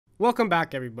Welcome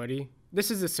back, everybody.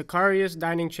 This is the Sakarias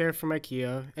dining chair from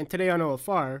Ikea, and today on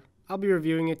OFR, I'll be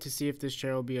reviewing it to see if this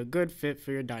chair will be a good fit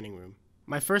for your dining room.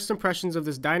 My first impressions of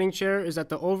this dining chair is that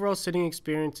the overall sitting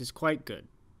experience is quite good.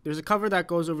 There's a cover that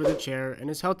goes over the chair and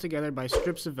is held together by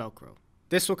strips of Velcro.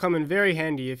 This will come in very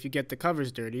handy if you get the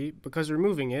covers dirty, because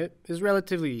removing it is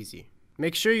relatively easy.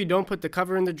 Make sure you don't put the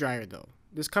cover in the dryer though.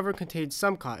 This cover contains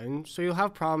some cotton, so you'll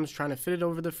have problems trying to fit it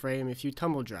over the frame if you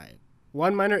tumble dry it.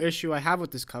 One minor issue I have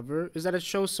with this cover is that it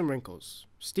shows some wrinkles.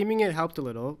 Steaming it helped a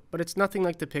little, but it's nothing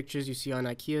like the pictures you see on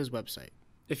Ikea's website.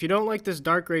 If you don't like this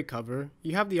dark gray cover,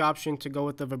 you have the option to go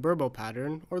with the Viberbo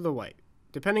pattern or the white.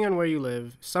 Depending on where you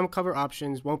live, some cover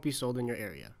options won't be sold in your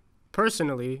area.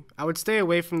 Personally, I would stay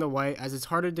away from the white as it's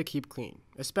harder to keep clean,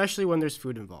 especially when there's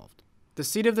food involved. The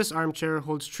seat of this armchair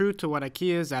holds true to what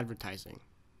Ikea is advertising.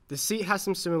 The seat has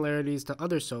some similarities to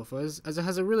other sofas as it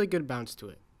has a really good bounce to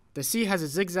it. The seat has a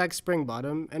zigzag spring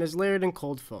bottom and is layered in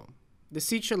cold foam. The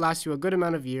seat should last you a good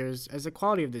amount of years as the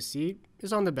quality of the seat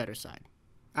is on the better side.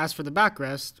 As for the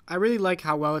backrest, I really like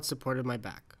how well it supported my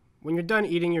back. When you're done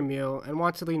eating your meal and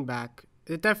want to lean back,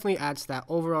 it definitely adds to that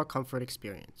overall comfort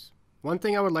experience. One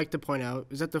thing I would like to point out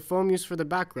is that the foam used for the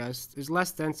backrest is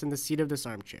less dense than the seat of this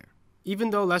armchair. Even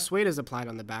though less weight is applied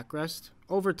on the backrest,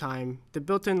 over time, the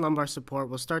built-in lumbar support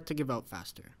will start to give out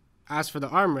faster. As for the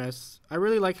armrests, I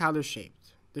really like how they're shaped.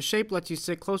 The shape lets you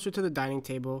sit closer to the dining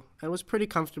table and was pretty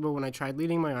comfortable when I tried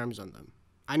leaning my arms on them.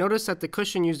 I noticed that the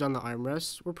cushion used on the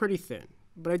armrests were pretty thin,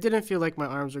 but I didn't feel like my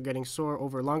arms were getting sore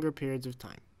over longer periods of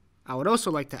time. I would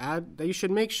also like to add that you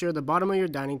should make sure the bottom of your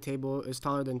dining table is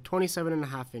taller than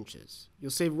 27.5 inches.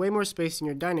 You'll save way more space in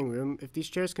your dining room if these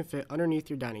chairs can fit underneath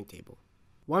your dining table.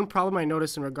 One problem I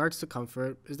noticed in regards to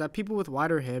comfort is that people with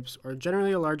wider hips or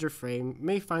generally a larger frame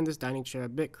may find this dining chair a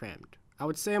bit cramped. I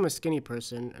would say I'm a skinny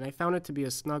person, and I found it to be a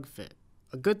snug fit.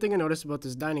 A good thing I noticed about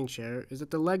this dining chair is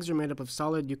that the legs are made up of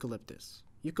solid eucalyptus.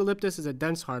 Eucalyptus is a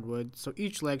dense hardwood, so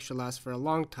each leg should last for a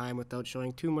long time without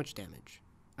showing too much damage.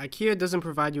 Ikea doesn't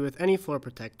provide you with any floor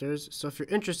protectors, so if you're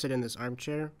interested in this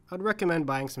armchair, I'd recommend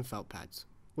buying some felt pads.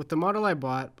 With the model I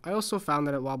bought, I also found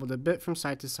that it wobbled a bit from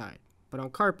side to side, but on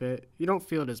carpet, you don't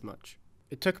feel it as much.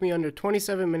 It took me under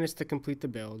 27 minutes to complete the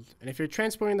build, and if you're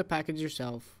transporting the package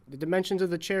yourself, the dimensions of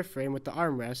the chair frame with the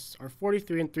armrests are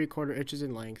 43 3/4 inches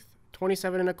in length,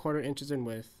 27 1/4 inches in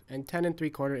width, and 10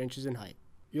 3/4 inches in height.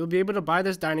 You'll be able to buy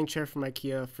this dining chair from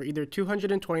Ikea for either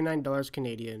 $229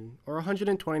 Canadian or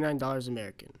 $129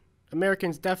 American.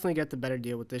 Americans definitely get the better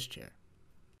deal with this chair.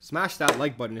 Smash that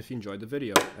like button if you enjoyed the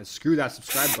video, and screw that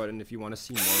subscribe button if you want to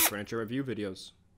see more furniture review videos.